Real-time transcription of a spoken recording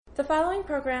The following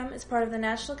program is part of the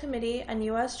National Committee on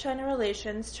U.S.-China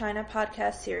Relations China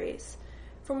podcast series.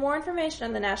 For more information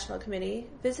on the National Committee,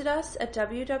 visit us at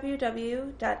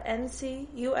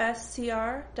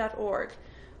www.ncuscr.org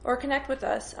or connect with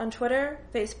us on Twitter,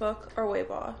 Facebook, or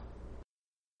Weibo.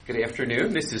 Good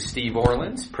afternoon. This is Steve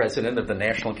Orlins, President of the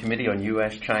National Committee on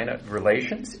U.S.-China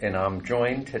Relations, and I'm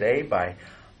joined today by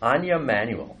Anja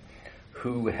Manuel,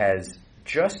 who has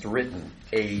just written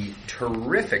a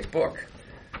terrific book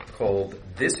called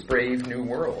This Brave New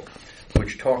World,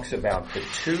 which talks about the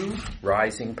two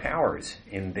rising powers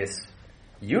in this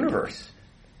universe,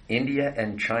 India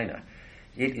and China.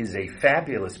 It is a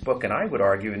fabulous book, and I would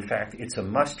argue, in fact, it's a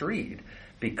must-read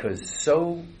because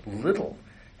so little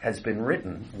has been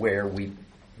written where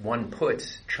one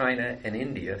puts China and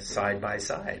India side by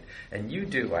side. And you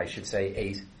do, I should say,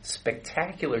 a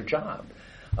spectacular job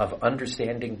of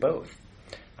understanding both.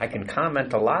 I can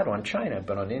comment a lot on China,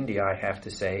 but on India, I have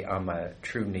to say I'm a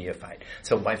true neophyte.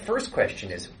 So my first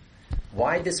question is,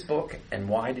 why this book, and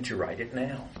why did you write it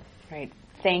now? Right.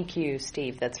 Thank you,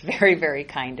 Steve. That's very, very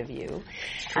kind of you.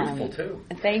 It's truthful, too.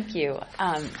 Thank you.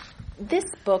 This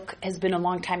book has been a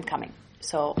long time coming.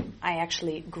 So I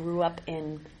actually grew up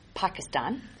in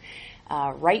Pakistan,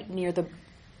 right near the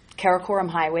Karakoram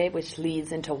Highway, which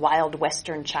leads into wild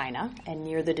western China, and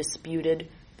near the disputed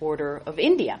border of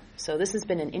India. So this has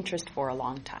been an interest for a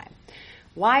long time.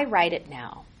 Why write it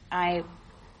now? I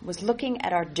was looking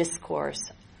at our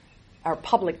discourse, our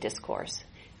public discourse,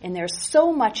 and there's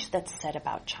so much that's said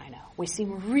about China. We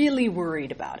seem really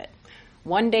worried about it.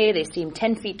 One day they seem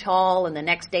 10 feet tall, and the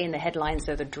next day in the headlines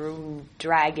they're the doomed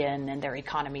dragon and their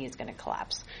economy is going to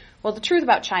collapse. Well, the truth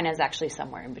about China is actually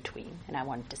somewhere in between, and I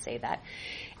wanted to say that.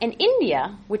 And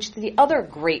India, which is the other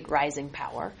great rising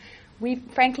power, we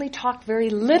frankly talk very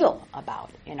little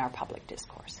about in our public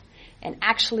discourse. And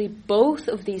actually both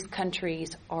of these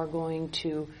countries are going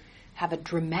to have a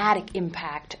dramatic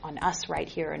impact on us right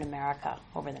here in America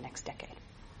over the next decade.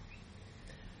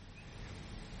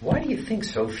 Why do you think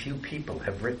so few people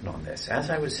have written on this? As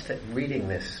I was reading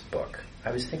this book, I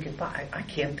was thinking, I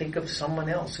can't think of someone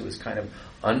else who has kind of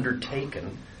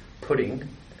undertaken putting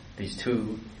these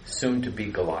two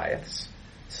soon-to-be Goliaths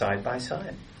side by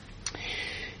side.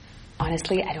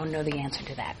 Honestly, I don't know the answer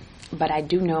to that. But I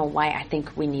do know why I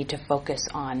think we need to focus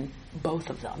on both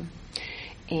of them.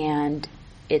 And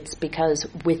it's because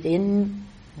within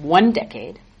one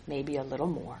decade, maybe a little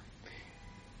more,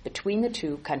 between the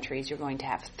two countries, you're going to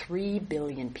have 3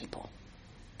 billion people,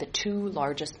 the two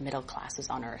largest middle classes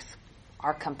on earth.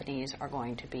 Our companies are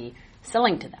going to be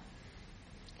selling to them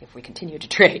if we continue to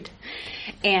trade.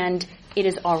 And it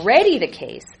is already the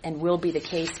case, and will be the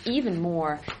case even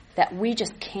more, that we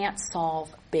just can't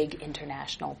solve big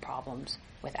international problems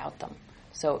without them.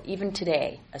 So even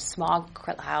today, a smog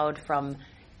cloud from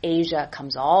Asia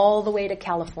comes all the way to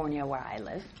California, where I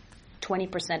live.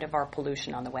 20% of our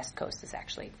pollution on the West Coast is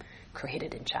actually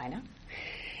created in China.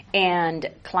 And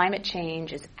climate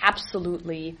change is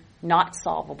absolutely not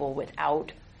solvable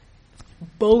without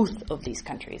both of these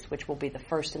countries, which will be the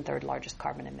first and third largest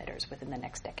carbon emitters within the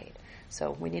next decade.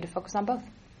 So we need to focus on both.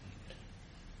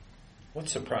 What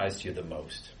surprised you the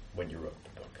most when you wrote the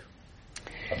book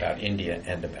about India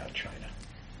and about China?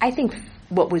 I think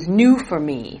what was new for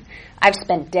me, I've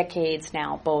spent decades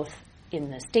now both in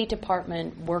the State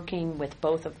Department working with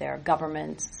both of their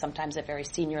governments, sometimes at very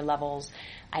senior levels.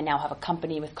 I now have a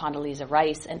company with Condoleezza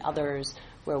Rice and others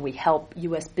where we help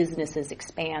U.S. businesses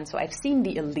expand. So I've seen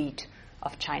the elite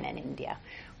of China and India.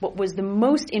 What was the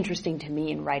most interesting to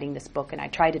me in writing this book, and I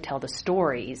try to tell the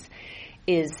stories,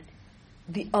 is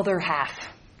the other half.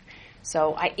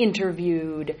 So I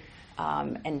interviewed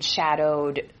and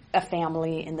shadowed a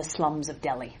family in the slums of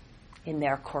Delhi in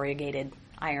their corrugated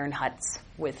iron huts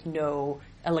with no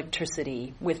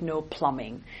electricity, with no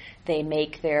plumbing. They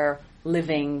make their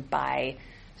living by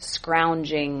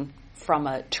scrounging from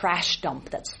a trash dump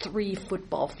that's 3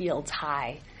 football fields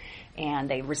high, and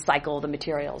they recycle the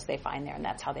materials they find there, and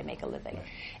that's how they make a living. Right.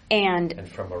 And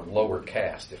from a lower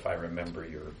caste, if I remember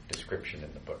your description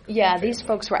in the book. Yeah, these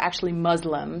folks were actually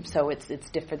Muslim, so it's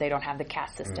different. They don't have the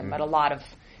caste system, but a lot of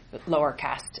lower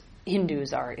caste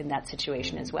Hindus are in that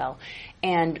situation as well.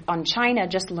 And on China,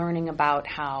 just learning about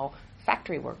how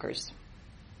factory workers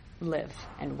live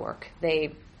and work.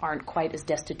 They aren't quite as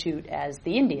destitute as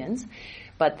the Indians,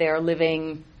 but they're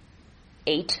living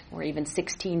 8 or even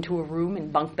 16 to a room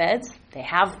in bunk beds. They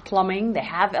have plumbing, they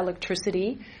have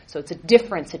electricity, so it's a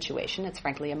different situation. It's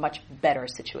frankly a much better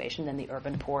situation than the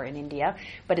urban poor in India,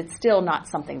 but it's still not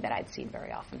something that I'd seen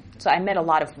very often. So I met a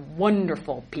lot of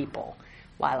wonderful people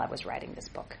while I was writing this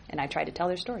book, and I tried to tell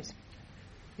their stories.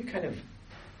 You kind of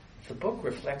the book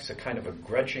reflects a kind of a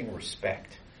grudging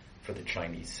respect for the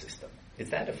Chinese system. Is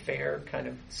that a fair kind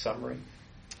of summary?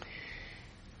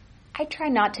 I try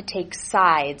not to take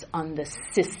sides on the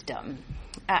system.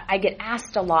 I get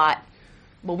asked a lot,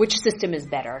 well, which system is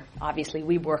better? Obviously,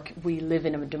 we live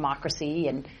in a democracy,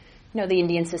 and the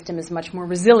Indian system is much more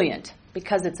resilient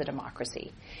because it's a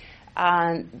democracy.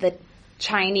 The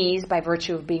Chinese, by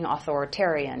virtue of being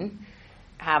authoritarian,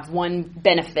 have one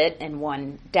benefit and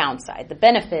one downside. The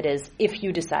benefit is if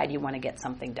you decide you want to get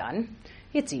something done,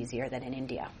 it's easier than in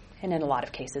India. And in a lot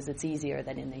of cases, it's easier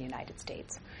than in the United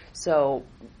States. So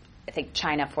I think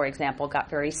China, for example, got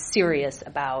very serious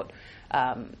about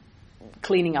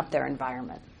cleaning up their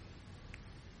environment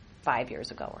 5 years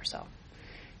ago or so.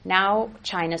 Now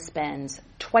China spends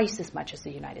twice as much as the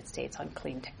United States on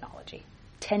clean technology.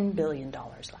 $110 billion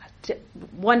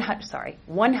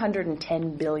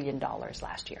 $110 billion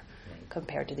last year,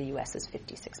 compared to the U.S.'s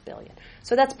 $56 billion.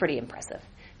 So that's pretty impressive.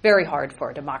 Very hard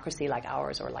for a democracy like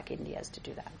ours or like India's to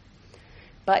do that.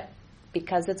 But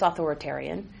because it's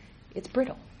authoritarian, it's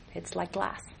brittle. It's like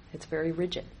glass. It's very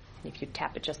rigid. And if you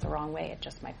tap it just the wrong way, it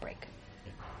just might break.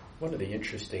 One of the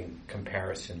interesting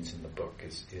comparisons in the book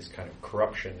is kind of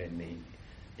corruption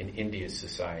in India's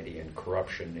society and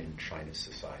corruption in China's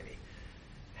society.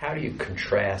 How do you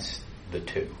contrast the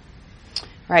two?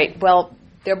 Right. Well,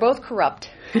 they're both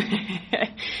corrupt.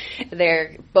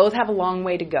 They both have a long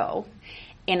way to go.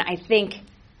 And I think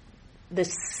the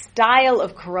style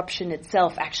of corruption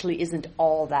itself actually isn't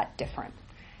all that different.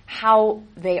 How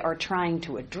they are trying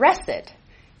to address it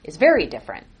is very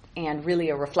different and really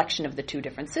a reflection of the two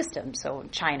different systems. So in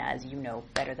China, as you know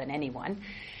better than anyone,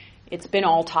 it's been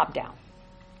all top-down.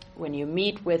 When you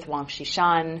meet with Wang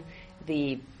Xishan,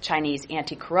 the Chinese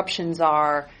anti-corruption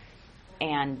czar,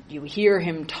 and you hear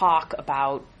him talk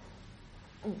about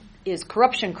is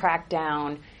corruption cracked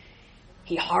down,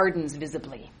 he hardens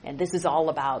visibly. And this is all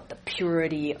about the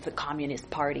purity of the Communist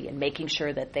Party and making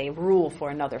sure that they rule for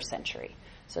another century.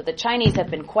 So the Chinese have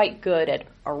been quite good at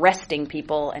arresting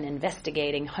people and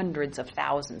investigating hundreds of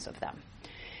thousands of them.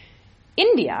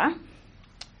 India,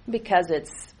 because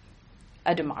it's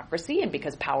a democracy and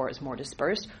because power is more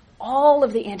dispersed, all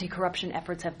of the anti-corruption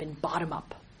efforts have been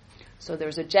bottom-up. So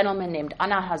there's a gentleman named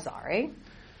Anna Hazare,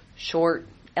 short,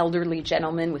 elderly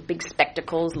gentleman with big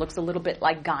spectacles, looks a little bit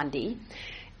like Gandhi,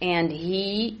 and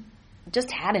he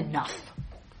just had enough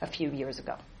a few years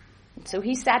ago. So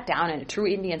he sat down in a true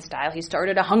Indian style. He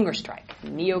started a hunger strike,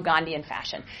 neo-Gandhian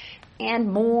fashion.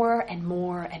 And more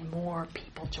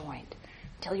people joined,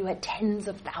 until you had tens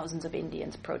of thousands of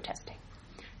Indians protesting.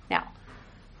 Now,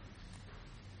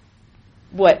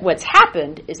 what's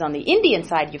happened is on the Indian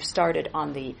side, you've started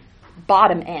on the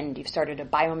bottom end. You've started a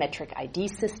biometric ID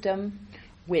system,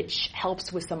 which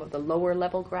helps with some of the lower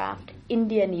level graft.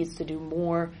 India needs to do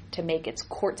more to make its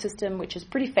court system, which is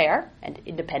pretty fair and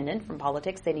independent from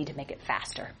politics, they need to make it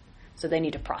faster. So they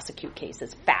need to prosecute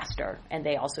cases faster, and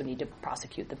they also need to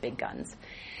prosecute the big guns.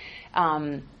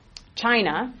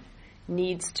 China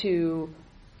needs to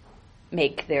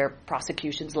make their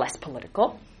prosecutions less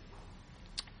political,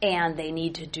 and they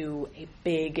need to do a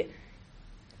big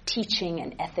teaching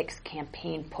and ethics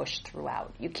campaign push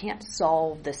throughout. You can't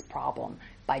solve this problem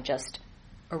by just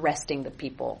arresting the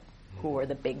people who are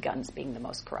the big guns being the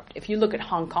most corrupt. If you look at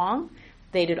Hong Kong,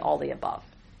 they did all the above.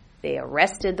 They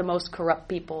arrested the most corrupt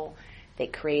people. They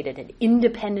created an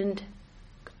independent,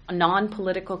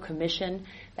 non-political commission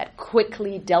that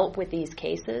quickly dealt with these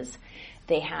cases.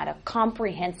 They had a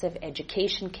comprehensive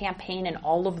education campaign in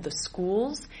all of the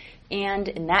schools. And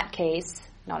in that case,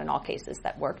 not in all cases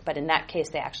that worked, but in that case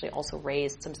they actually also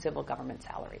raised some civil government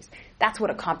salaries. That's what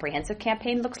a comprehensive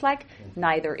campaign looks like.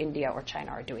 Neither India or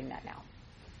China are doing that now.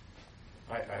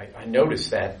 I noticed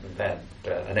that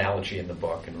analogy in the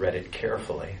book and read it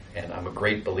carefully, and I'm a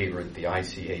great believer that the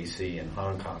ICAC in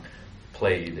Hong Kong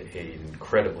played an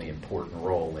incredibly important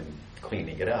role in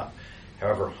cleaning it up.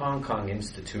 However, Hong Kong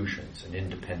institutions, an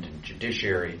independent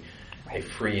judiciary, a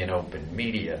free and open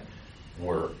media,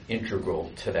 were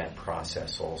integral to that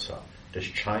process also. Does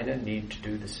China need to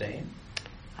do the same?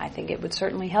 I think it would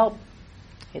certainly help.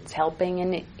 It's helping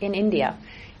in India.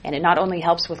 And it not only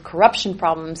helps with corruption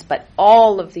problems, but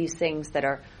all of these things that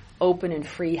are open and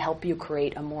free help you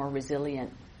create a more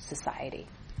resilient society.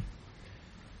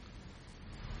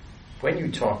 When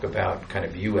you talk about kind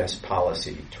of U.S.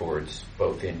 policy towards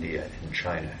both India and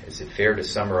China, is it fair to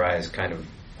summarize kind of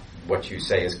what you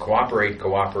say is cooperate,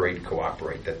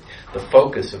 that the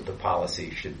focus of the policy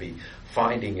should be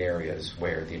finding areas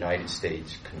where the United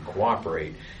States can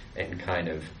cooperate and kind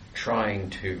of trying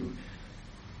to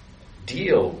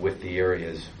deal with the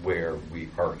areas where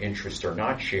our interests are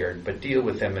not shared, but deal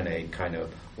with them in a kind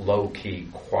of low-key,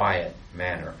 quiet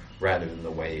manner, rather than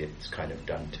the way it's kind of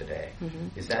done today.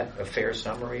 Mm-hmm. Is that a fair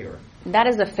summary? Or that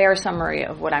is a fair summary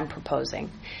of what I'm proposing.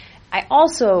 I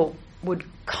also would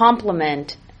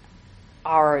compliment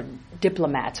our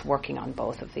diplomats working on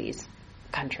both of these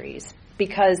countries,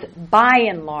 because by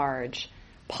and large,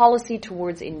 policy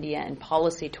towards India and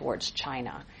policy towards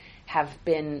China have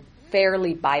been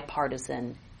fairly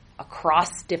bipartisan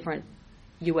across different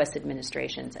U.S.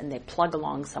 administrations, and they plug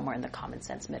along somewhere in the common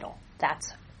sense middle.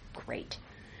 That's great.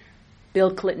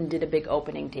 Bill Clinton did a big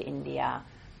opening to India.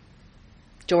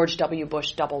 George W.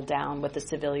 Bush doubled down with the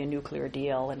civilian nuclear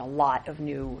deal and a lot of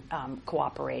new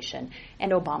cooperation.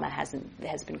 And Obama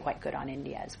has been quite good on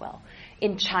India as well.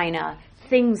 In China,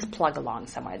 things plug along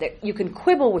somewhere. You can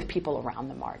quibble with people around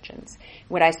the margins.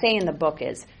 What I say in the book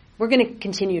is, we're going to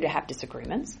continue to have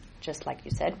disagreements. Just like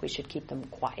you said, we should keep them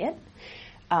quiet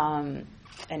and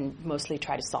mostly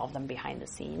try to solve them behind the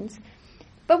scenes.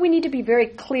 But we need to be very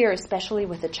clear, especially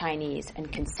with the Chinese,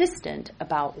 and consistent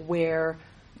about where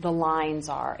the lines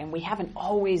are, and we haven't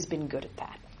always been good at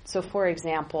that. So, for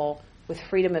example, with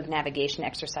freedom of navigation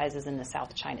exercises in the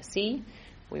South China Sea,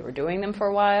 we were doing them for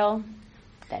a while,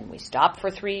 then we stopped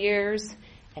for 3 years,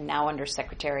 and now under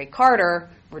Secretary Carter,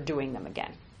 we're doing them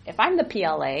again. If I'm the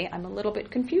PLA, I'm a little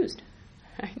bit confused.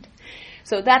 Right?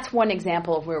 So that's one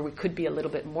example of where we could be a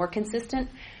little bit more consistent.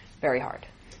 Very hard.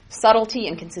 Subtlety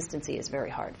and consistency is very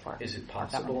hard for. Is it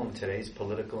possible in today's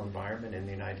political environment in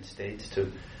the United States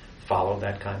to follow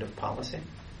that kind of policy?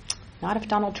 Not if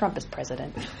Donald Trump is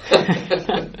president.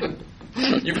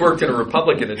 You've worked in a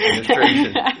Republican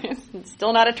administration.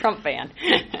 Still not a Trump fan.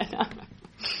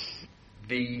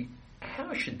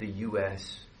 How should the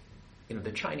U.S.,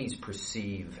 the Chinese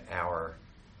perceive our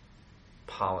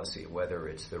policy, whether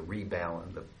it's the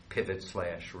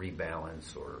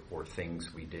pivot/rebalance, or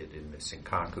things we did in the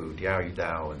Senkaku,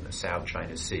 Diaoyuan, and the South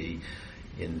China Sea,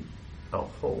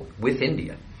 with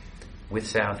India, with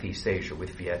Southeast Asia,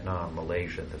 with Vietnam,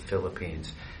 Malaysia, the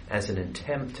Philippines, as an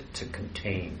attempt to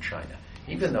contain China,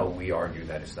 even though we argue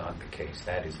that is not the case.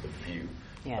 That is the view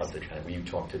of the China. When you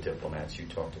talk to diplomats, you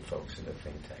talk to folks in the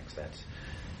think tanks,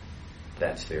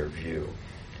 that's their view.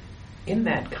 In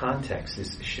that context,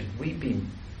 should we be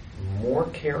more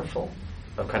careful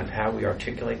of kind of how we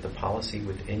articulate the policy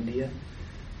with India?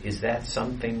 Is that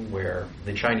something where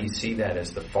the Chinese see that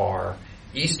as the far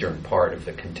eastern part of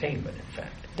the containment, in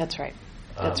fact? That's right.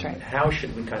 That's right. How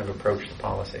should we kind of approach the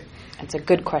policy? That's a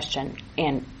good question.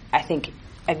 And I think,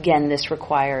 again, this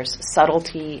requires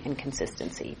subtlety and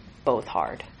consistency, both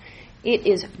hard. It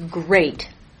is great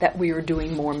that we are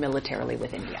doing more militarily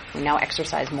with India. We now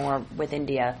exercise more with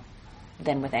India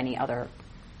than with any other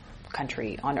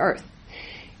country on earth.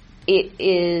 It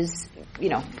is,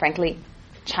 frankly,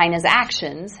 China's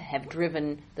actions have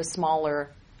driven the smaller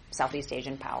Southeast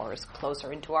Asian powers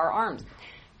closer into our arms.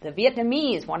 The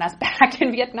Vietnamese want us back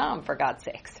in Vietnam, for God's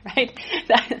sakes, right?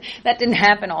 That didn't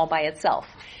happen all by itself.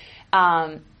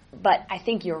 But I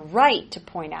think you're right to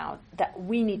point out that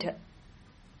we need to,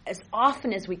 as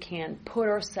often as we can, put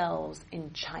ourselves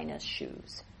in China's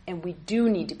shoes. And we do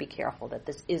need to be careful that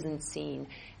this isn't seen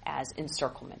as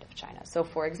encirclement of China. So,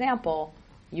 for example,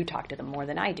 you talk to them more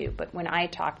than I do, but when I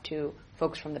talk to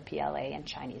folks from the PLA and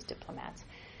Chinese diplomats,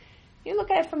 you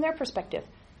look at it from their perspective.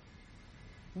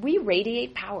 We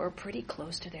radiate power pretty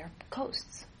close to their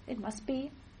coasts. It must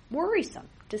be worrisome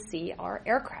to see our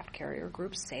aircraft carrier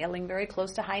groups sailing very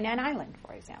close to Hainan Island,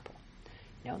 for example.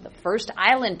 The first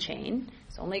island chain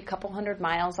is only a couple hundred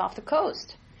miles off the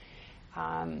coast.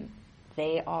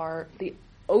 The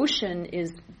ocean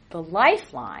is the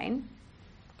lifeline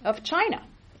of China.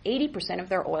 80% of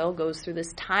their oil goes through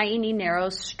this tiny, narrow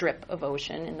strip of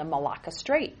ocean in the Malacca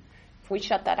Strait. If we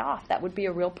shut that off, that would be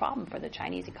a real problem for the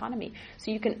Chinese economy.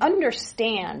 So you can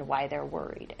understand why they're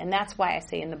worried. And that's why I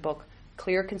say in the book,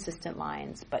 clear, consistent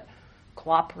lines, but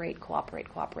cooperate.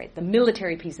 The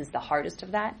military piece is the hardest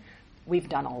of that. We've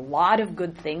done a lot of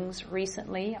good things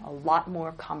recently, a lot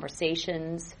more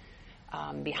conversations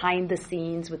behind the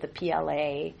scenes with the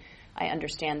PLA. I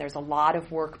understand there's a lot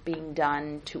of work being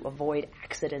done to avoid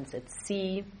accidents at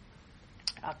sea.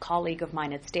 A colleague of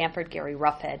mine at Stanford, Gary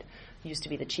Roughead, who used to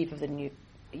be the chief of the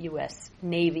U.S.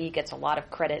 Navy, gets a lot of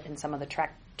credit in some of the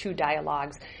Track 2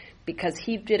 dialogues because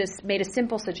he made a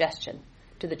simple suggestion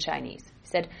to the Chinese. He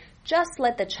said, just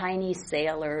let the Chinese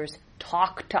sailors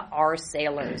talk to our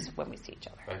sailors when we see each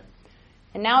other. Right.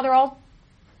 And now they're all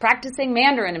practicing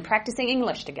Mandarin and practicing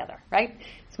English together, right?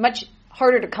 It's much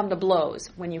harder to come to blows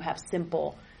when you have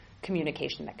simple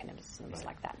communication mechanisms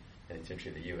like that. And it's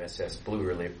interesting, the USS Blue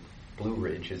really Blue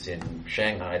Ridge is in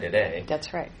Shanghai today.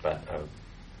 That's right. But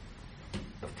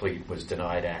the fleet was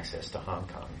denied access to Hong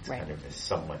Kong. It's Right. kind of this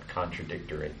somewhat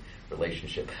contradictory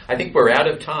relationship. I think we're out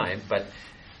of time, but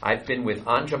I've been with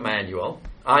Anja Manuel,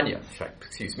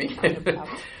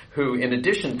 who, in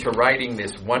addition to writing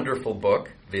this wonderful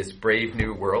book, This Brave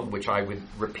New World, which I would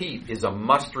repeat is a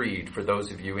must-read for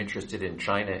those of you interested in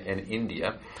China and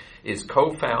India, is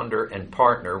co-founder and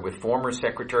partner with former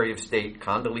Secretary of State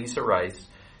Condoleezza Rice,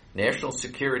 National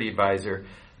Security Advisor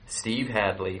Steve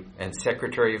Hadley, and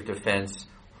Secretary of Defense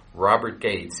Robert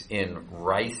Gates in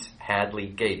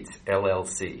RiceHadleyGates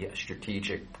LLC, a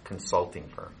strategic consulting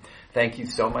firm. Thank you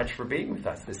so much for being with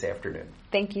us this afternoon.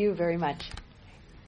 Thank you very much.